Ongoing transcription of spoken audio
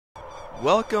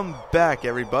Welcome back,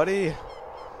 everybody.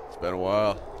 It's been a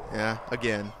while. Yeah,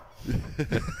 again.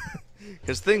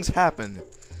 Because things happen.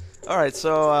 Alright,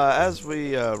 so as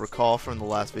we recall from the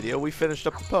last video, we finished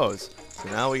up the pose. So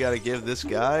now we gotta give this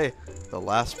guy the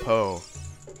last Poe.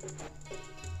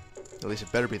 At least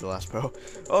it better be the last Poe.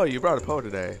 Oh, you brought a Poe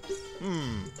today.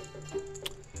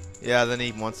 Yeah, then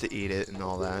he wants to eat it and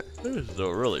all that. This is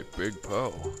a really big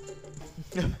Poe.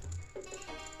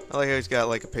 I like how he's got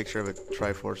like a picture of a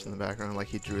Triforce in the background, like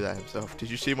he drew that himself.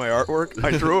 Did you see my artwork?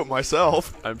 I drew it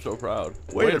myself. I'm so proud.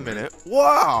 Wait a minute.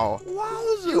 Wow!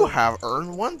 You have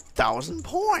earned 1,000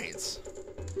 points!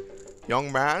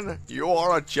 Young man, you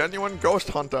are a genuine ghost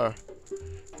hunter.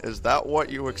 Is that what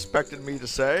you expected me to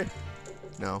say?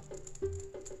 No.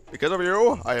 Because of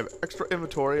you, I have extra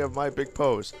inventory of my big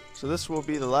pose, so this will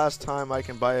be the last time I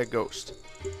can buy a ghost.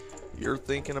 You're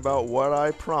thinking about what I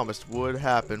promised would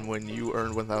happen when you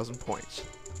earned 1,000 points.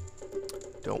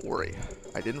 Don't worry,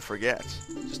 I didn't forget.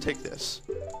 Just take this.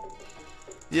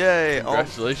 Yay!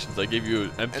 Congratulations, I gave you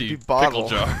an empty bottle.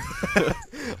 pickle jar.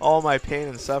 All my pain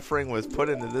and suffering was put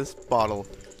into this bottle.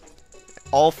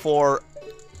 All for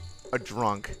a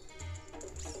drunk.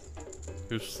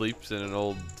 Who sleeps in an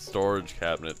old storage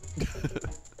cabinet.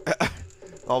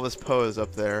 All this pose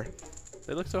up there.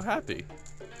 They look so happy.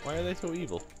 Why are they so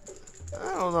evil?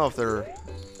 I don't know if they're...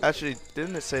 Actually,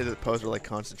 didn't it say that pose were like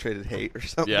concentrated hate or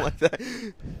something like that?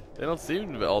 They don't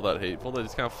seem to be all that hateful. They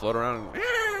just kind of float around and...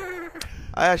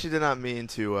 I actually did not mean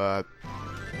to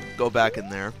go back in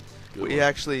there. We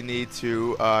actually need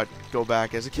to go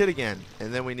back as a kid again.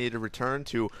 And then we need to return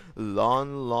to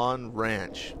Lon Lon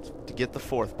Ranch to get the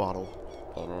 4th bottle.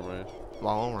 Lon Ranch.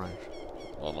 Lon Ranch.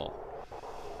 Lon Lon.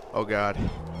 Oh god.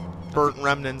 Burnt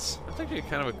remnants. That's actually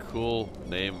kind of a cool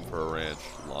name for a ranch,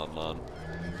 Lon Lon.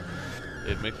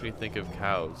 It makes me think of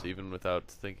cows, even without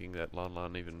thinking that Lon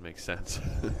Lon even makes sense.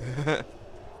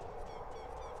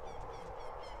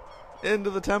 Into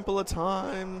the Temple of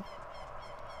Time.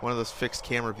 One of those fixed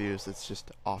camera views that's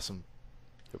just awesome.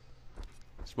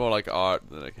 It's more like art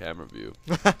than a camera view.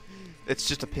 It's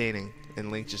just a painting, and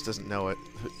Link just doesn't know it.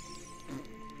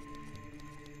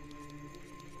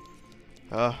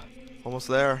 Almost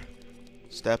there.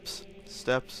 Steps,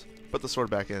 steps. Put the sword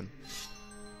back in.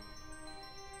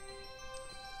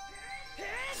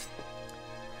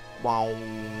 Wow.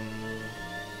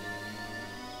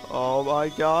 Oh my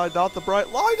god, not the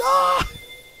bright light! Ah!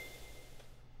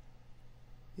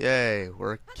 Yay,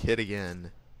 we're a kid again.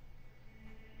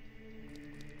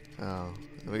 Oh,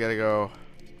 we gotta go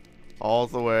all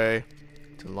the way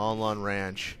to Lon Lon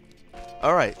Ranch.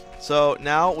 Alright, so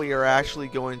now we are actually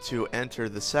going to enter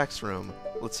the sex room.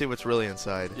 Let's see what's really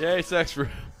inside. Yay, sex room.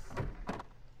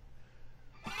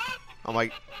 Oh my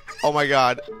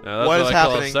god. Now, What is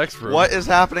happening? Sex room. What is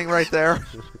happening right there?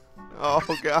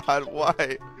 Oh god,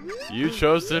 why? You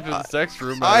chose to enter the sex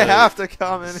room. I have to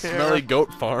come in here. Smelly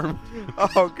goat farm.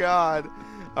 Oh god.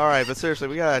 Alright, but seriously,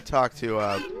 we gotta talk to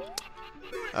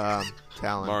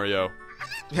Talon. Mario.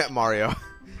 Yeah, Mario.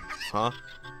 Huh?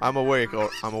 I'm awake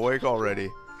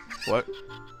already. What?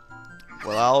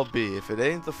 Well, I'll be, if it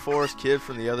ain't the forest kid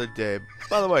from the other day.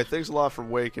 By the way, thanks a lot for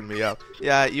waking me up.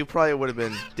 Yeah, you probably would have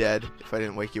been dead if I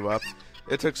didn't wake you up.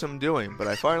 It took some doing, but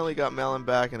I finally got Malin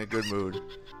back in a good mood.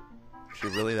 Is she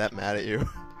really that mad at you?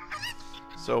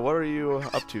 So what are you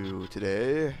up to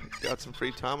today? Got some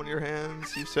free time on your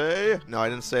hands, you say? No, I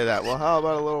didn't say that. Well, how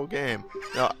about a little game?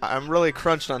 No, I'm really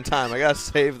crunched on time. I gotta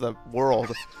save the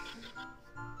world.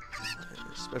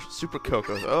 Special Super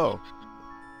Cocos. Oh.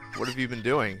 What have you been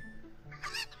doing?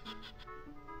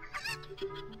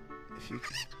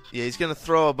 Yeah, he's gonna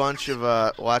throw a bunch of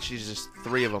well, actually just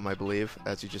 3 of them, I believe,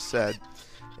 as you just said,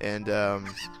 and I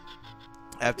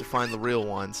have to find the real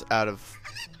ones out of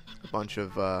a bunch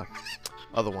of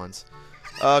other ones.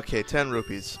 Okay, 10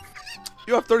 rupees.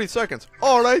 You have 30 seconds.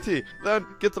 Alrighty, then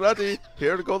get ready.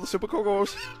 Here to go the Super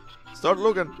Cocos. Start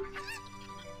looking.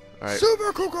 Alright.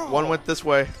 Super Coco. One went this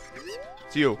way.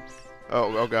 It's you.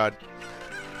 Oh god.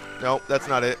 No, that's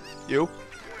not it. You.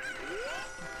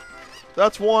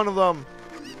 That's one of them.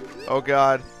 Oh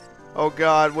god. Oh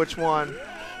god, which one?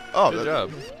 Oh, good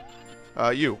job.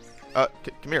 You.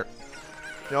 Come here.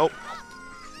 Nope.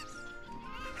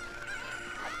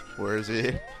 Where is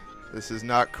he? This is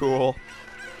not cool.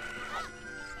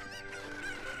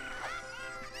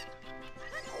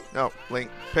 No, Link,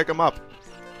 pick him up.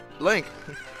 Link.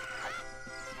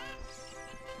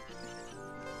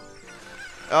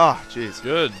 Ah, oh, jeez.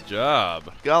 Good job.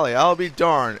 Golly, I'll be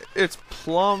darned. It's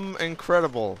plumb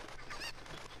incredible.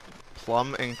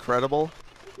 Plumb incredible?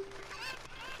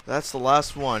 That's the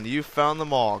last one. You found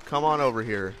them all. Come on over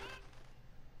here.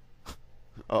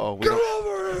 Uh-oh, we Get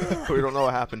over here! we don't know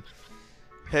what happened.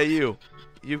 Hey, you.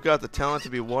 You've got the talent to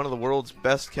be one of the world's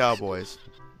best cowboys.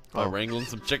 By wrangling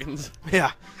some chickens?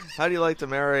 Yeah. How do you like to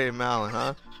marry Malin,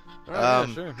 huh? Alright,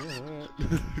 yeah, sure. Yeah,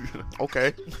 alright.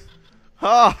 Okay.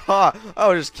 Ha ha! I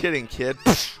was just kidding, kid.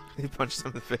 He punched him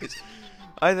in the face.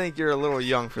 I think you're a little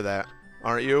young for that,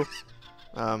 aren't you?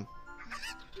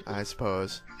 I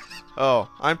suppose. Oh,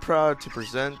 I'm proud to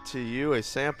present to you a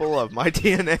sample of my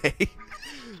DNA.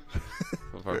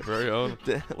 Of our very own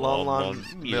Lon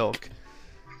milk.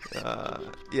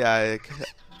 Yeah,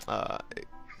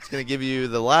 it's gonna give you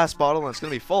the last bottle, and it's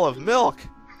gonna be full of milk.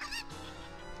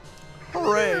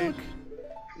 Hooray!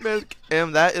 Milk.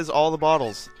 And that is all the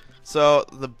bottles. So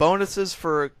the bonuses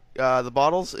for the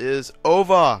bottles is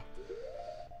over,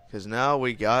 because now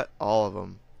we got all of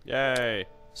them. Yay!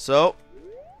 So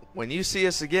when you see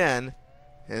us again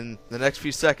in the next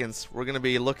few seconds, we're gonna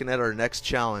be looking at our next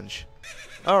challenge.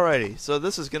 Alrighty, so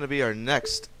this is gonna be our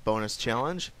next bonus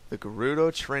challenge, the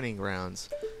Gerudo Training Grounds,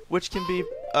 which can be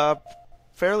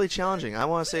fairly challenging. I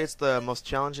want to say it's the most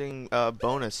challenging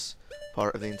bonus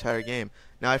part of the entire game.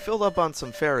 Now I filled up on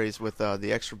some fairies with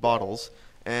the extra bottles,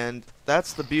 and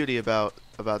that's the beauty about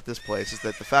this place, is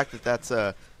that the fact that that's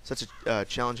such a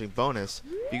challenging bonus.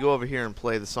 If you go over here and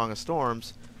play the Song of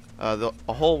Storms, a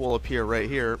hole will appear right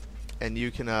here, and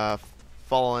you can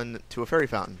fall into a fairy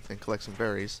fountain and collect some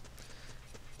fairies,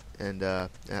 and yeah,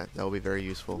 that will be very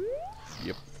useful.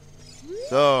 Yep.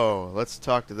 So let's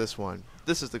talk to this one.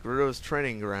 This is the Gerudo's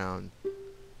Training Ground.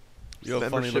 You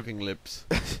have funny looking lips.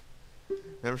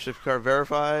 Membership card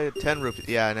verified. 10 rupees.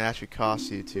 Yeah, and it actually costs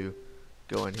you to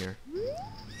go in here.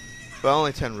 But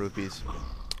only 10 rupees.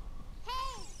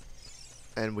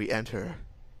 And we enter.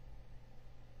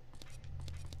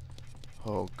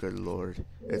 Oh, good lord.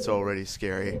 It's already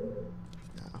scary.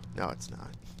 No, it's not.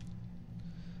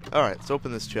 Alright, let's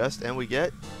open this chest, and we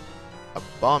get a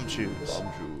bomb shoes.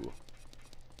 Bomb shoe.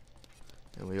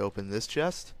 And we open this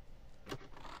chest,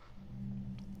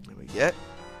 and we get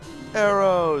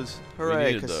arrows. Hooray!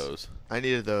 We needed those. I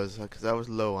needed those because I was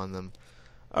low on them.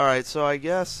 Alright, so I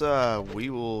guess we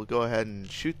will go ahead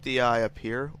and shoot the eye up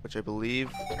here, which I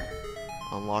believe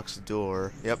unlocks the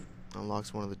door. Yep,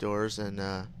 unlocks one of the doors,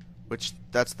 and which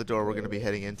that's the door we're going to be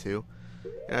heading into.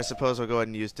 And I suppose I'll go ahead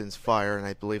and use Din's fire, and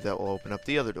I believe that will open up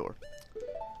the other door.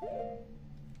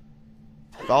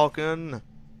 Falcon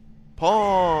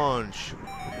punch!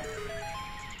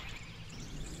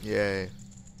 Yay.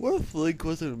 What if Link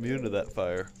wasn't immune to that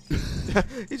fire?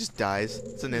 He just dies.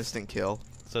 It's an instant kill.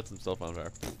 Sets himself on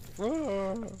fire.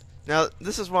 Now,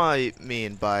 this is what I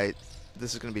mean by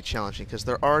this is going to be challenging, because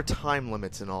there are time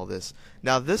limits in all this.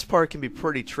 Now, this part can be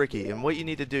pretty tricky, and what you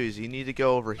need to do is you need to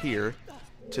go over here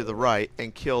to the right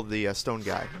and kill the stone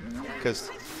guy,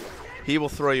 because he will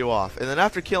throw you off. And then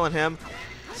after killing him,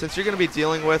 since you're going to be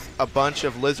dealing with a bunch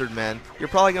of lizard men, you're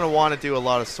probably going to want to do a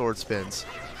lot of sword spins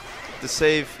to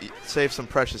save some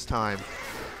precious time.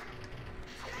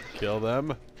 Kill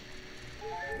them.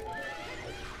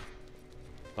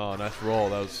 Oh, nice roll.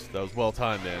 That was well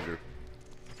timed, Andrew.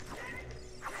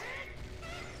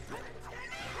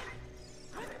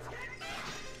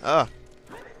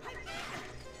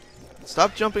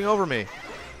 Stop jumping over me.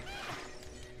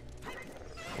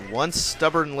 One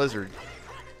stubborn lizard.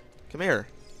 Come here.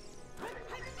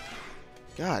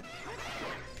 God.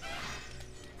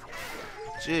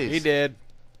 Jeez. He did.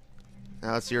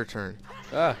 Now it's your turn.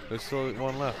 Ah, there's still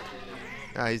one left.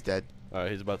 Ah, he's dead.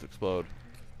 Alright, he's about to explode.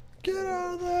 Get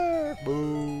out of there!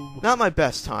 Boom. Not my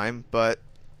best time, but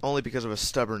only because of a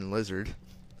stubborn lizard.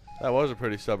 That was a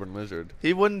pretty stubborn lizard.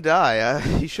 He wouldn't die.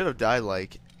 He should have died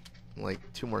like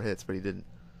 2 more hits, but he didn't.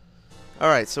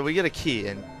 Alright, so we get a key,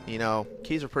 and, you know,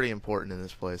 keys are pretty important in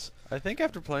this place. I think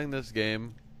after playing this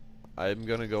game, I'm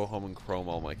gonna go home and chrome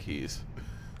all my keys.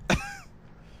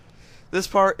 This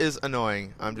part is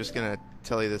annoying. I'm just gonna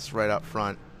tell you this right up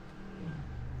front.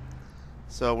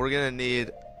 So we're gonna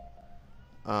need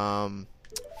fire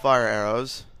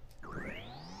arrows,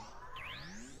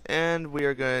 and we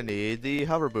are gonna need the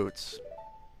hover boots.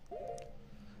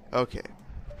 Okay.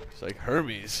 It's like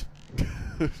Hermes.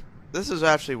 This is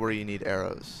actually where you need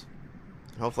arrows.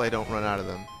 Hopefully I don't run out of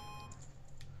them.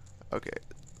 Okay.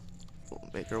 We'll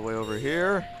make our way over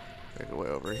here. Make our way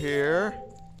over here.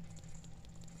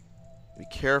 Be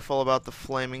careful about the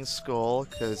flaming skull,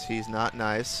 because he's not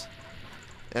nice.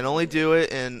 And only do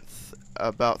it in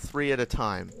about 3 at a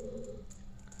time,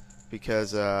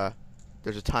 because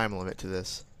there's a time limit to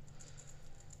this.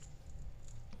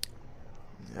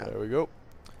 Yeah. There we go.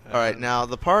 Alright, now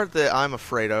the part that I'm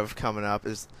afraid of coming up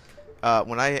is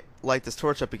when I light this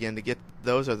torch up again to get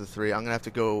those other 3, I'm going to have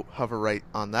to go hover right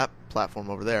on that platform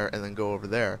over there and then go over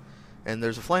there. And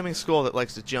there's a flaming skull that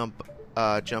likes to jump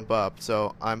up,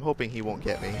 so I'm hoping he won't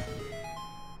get me.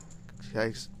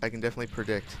 I can definitely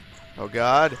predict. Oh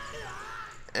god.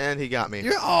 And he got me.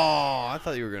 Oh, I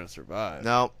thought you were gonna survive.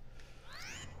 No.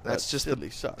 That's just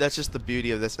the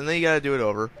beauty of this. And then you gotta do it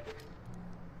over.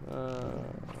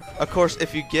 Of course,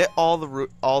 if you get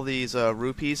all these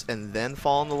rupees and then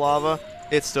fall in the lava,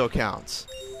 it still counts.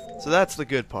 So that's the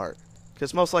good part.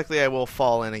 Because most likely I will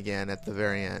fall in again at the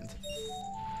very end.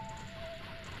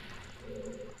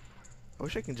 I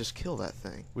wish I can just kill that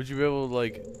thing. Would you be able to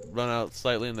like run out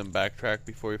slightly and then backtrack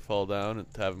before you fall down and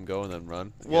have him go and then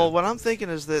run again? Well, what I'm thinking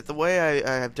is that the way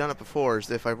I have done it before is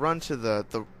that if I run to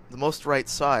the most right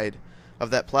side of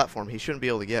that platform, he shouldn't be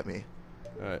able to get me.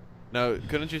 Alright. Now,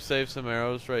 couldn't you save some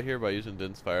arrows right here by using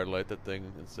Din's Firelight that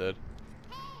thing instead?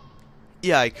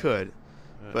 Yeah, I could.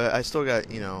 Right. But I still got,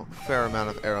 a fair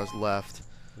amount of arrows left.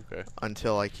 Okay.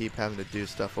 Until I keep having to do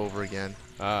stuff over again.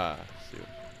 Ah, see.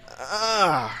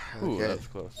 Okay. Ooh, that's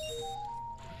close.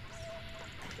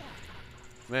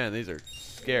 Man, these are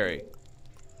scary.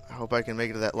 I hope I can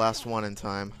make it to that last one in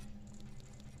time.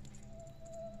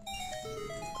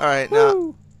 Alright,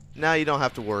 now you don't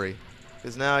have to worry.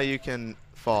 Because now you can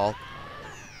fall.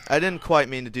 I didn't quite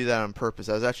mean to do that on purpose.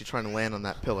 I was actually trying to land on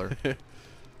that pillar.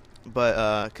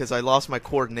 But, because I lost my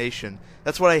coordination.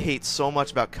 That's what I hate so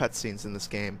much about cutscenes in this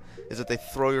game. Is that they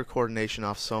throw your coordination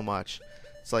off so much.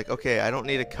 It's like, okay, I don't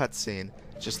need a cutscene.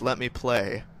 Just let me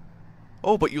play.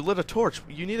 Oh, but you lit a torch.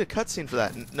 You need a cutscene for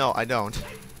that. No, I don't.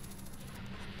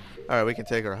 Alright, we can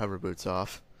take our hover boots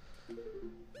off.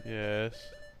 Yes.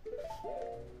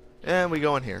 And we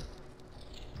go in here.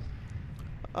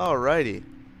 Alrighty.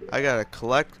 I gotta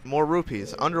collect more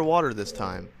rupees. Underwater this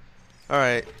time.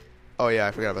 Alright. Oh yeah,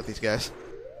 I forgot about these guys.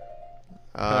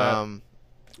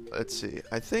 Let's see.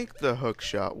 I think the hook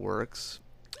shot works.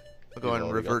 I'll go ahead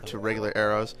and revert to regular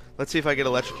arrows. Let's see if I get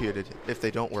electrocuted, if they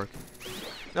don't work.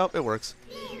 Nope, it works.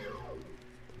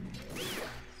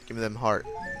 Give me them heart.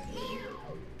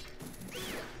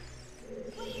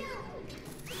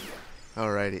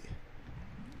 Alrighty.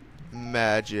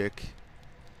 Magic.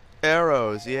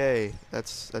 Arrows, yay.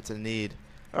 That's a need.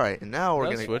 Alright, and now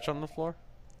we're gonna switch on the floor?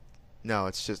 No,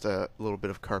 it's just a little bit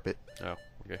of carpet. Oh,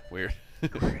 okay, weird.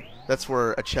 That's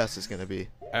where a chest is gonna be.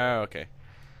 Oh, okay.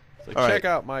 So All check right.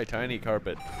 out my tiny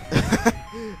carpet.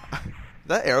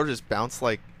 That arrow just bounced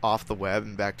like off the web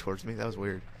and back towards me. That was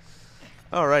weird.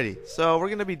 Alrighty, so we're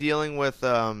gonna be dealing with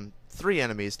 3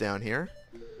 enemies down here.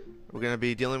 We're gonna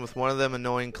be dealing with one of them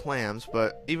annoying clams,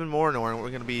 but even more annoying,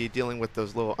 we're gonna be dealing with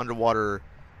those little underwater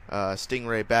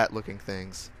stingray bat-looking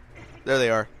things. There they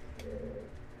are.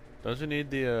 Don't you need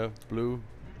the blue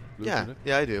Yeah, tunic?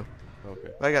 yeah, I do. Okay.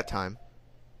 I got time.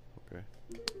 Okay.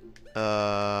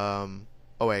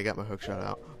 Oh wait, I got my hook shot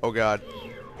out. Oh god.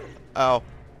 Ow.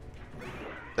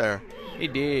 There. He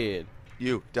did.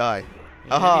 You die.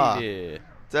 Yeah, Aha! he did.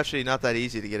 It's actually not that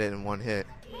easy to get it in one hit.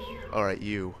 Alright,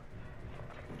 you.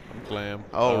 I'm clam.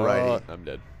 Alrighty. I'm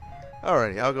dead.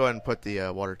 Alrighty, I'll go ahead and put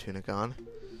the water tunic on.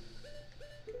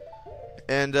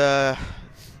 And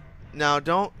now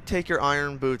don't take your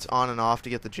iron boots on and off to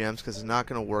get the gems because it's not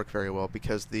going to work very well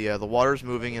because the water's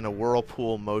moving in a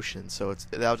whirlpool motion, so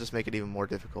that'll just make it even more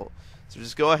difficult. So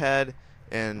just go ahead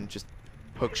and just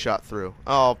hook shot through.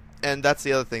 Oh, and that's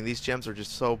the other thing. These gems are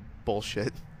just so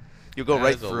bullshit. You go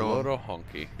right through them. a little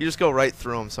honky. You just go right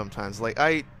through them sometimes. Like,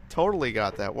 I totally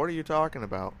got that. What are you talking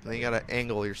about? And then you gotta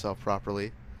angle yourself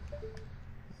properly.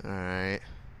 Alright.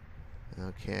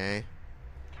 Okay.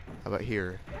 How about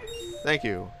here? Thank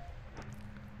you.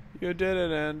 You did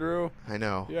it, Andrew. I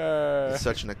know. Yeah. It's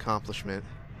such an accomplishment.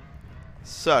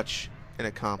 Such an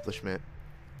accomplishment.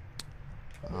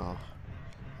 Oh.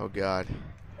 Oh, God.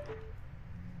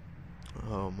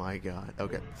 Oh, my God.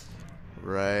 Okay.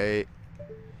 Right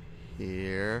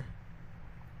here.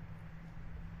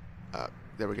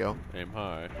 There we go. Aim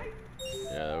high.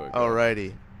 Yeah, there we go.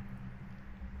 Alrighty.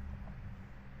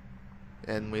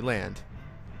 And we land.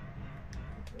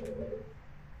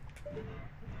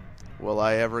 Will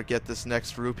I ever get this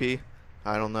next rupee?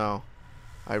 I don't know.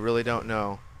 I really don't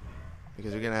know.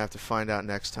 Because we're going to have to find out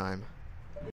next time.